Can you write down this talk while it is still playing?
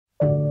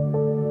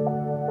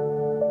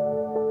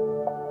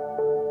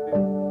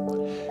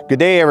Good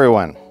day,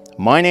 everyone.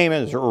 My name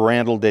is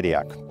Randall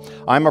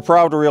Didiuk. I'm a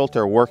proud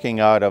realtor working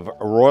out of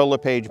Royal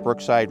LePage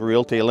Brookside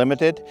Realty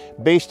Limited,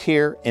 based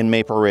here in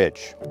Maple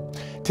Ridge.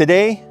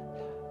 Today,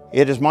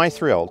 it is my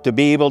thrill to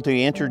be able to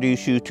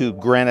introduce you to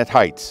Granite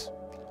Heights,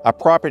 a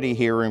property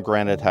here in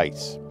Granite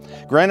Heights.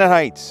 Granite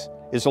Heights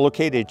is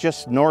located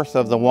just north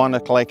of the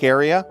Whonnock Lake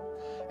area,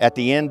 at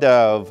the end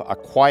of a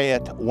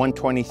quiet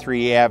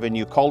 123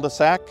 Avenue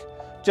cul-de-sac,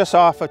 just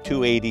off of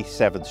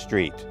 287th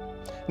Street.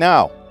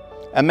 Now,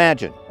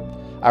 imagine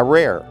a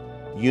rare,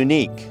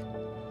 unique,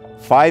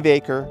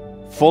 5-acre,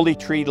 fully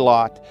treed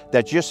lot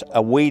that's just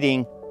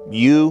awaiting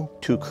you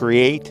to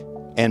create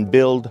and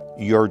build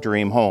your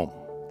dream home.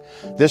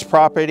 This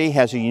property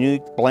has a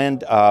unique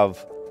blend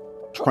of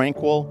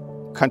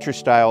tranquil,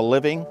 country-style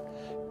living,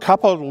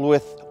 coupled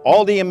with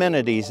all the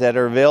amenities that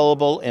are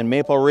available in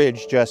Maple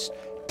Ridge, just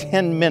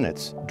 10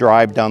 minutes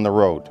drive down the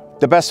road.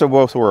 The best of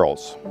both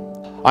worlds.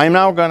 I'm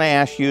now going to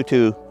ask you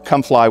to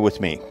come fly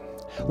with me.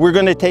 We're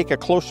going to take a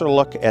closer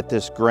look at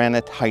this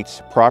Granite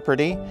Heights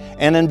property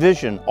and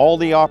envision all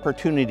the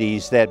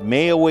opportunities that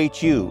may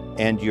await you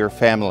and your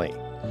family.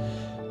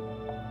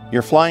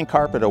 Your flying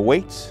carpet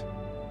awaits.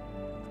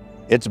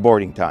 It's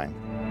boarding time.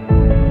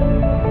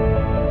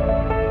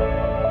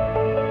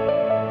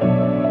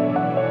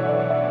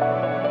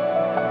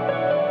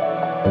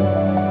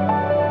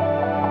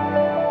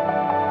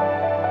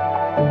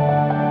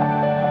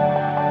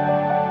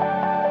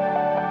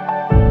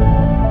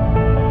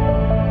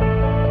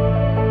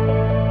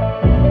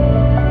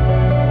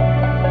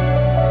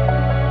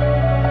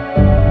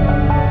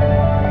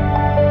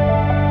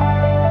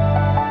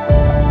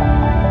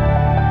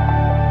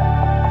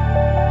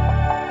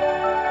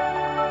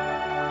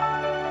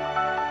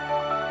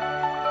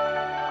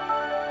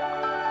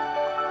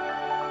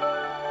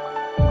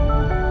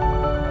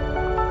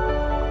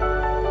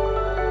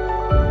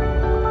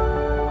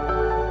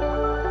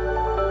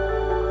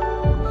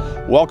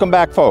 Welcome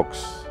back,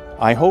 folks.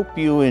 I hope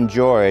you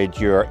enjoyed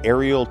your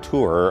aerial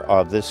tour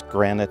of this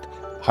Granite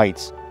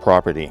Heights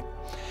property.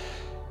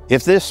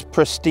 If this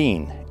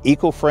pristine,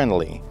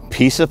 eco-friendly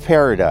piece of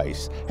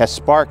paradise has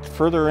sparked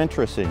further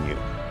interest in you,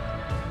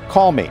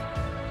 call me.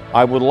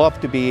 I would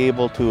love to be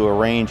able to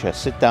arrange a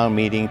sit-down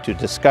meeting to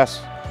discuss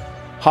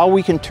how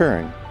we can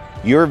turn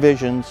your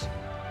visions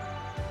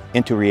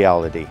into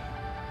reality.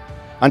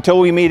 Until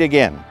we meet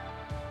again,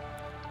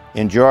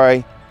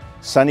 enjoy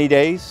sunny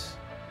days.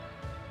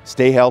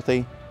 Stay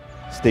healthy,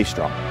 stay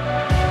strong.